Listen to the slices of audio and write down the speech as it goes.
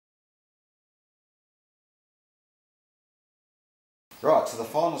Right, so the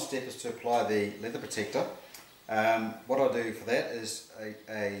final step is to apply the leather protector. What I do for that is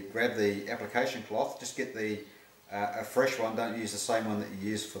I grab the application cloth, just get a fresh one, don't use the same one that you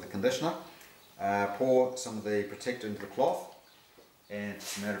use for the conditioner. Pour some of the protector into the cloth, and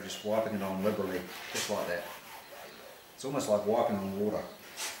it's a matter of just wiping it on liberally, just like that. It's almost like wiping on water.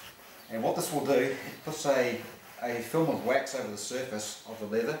 And what this will do, it puts a film of wax over the surface of the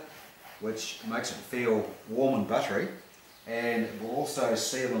leather, which makes it feel warm and buttery, and it will also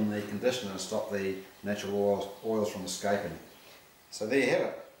seal in the conditioner and stop the natural oils from escaping. So there you have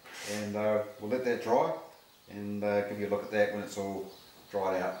it, and we'll let that dry and give you a look at that when it's all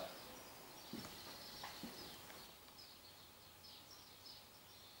dried out.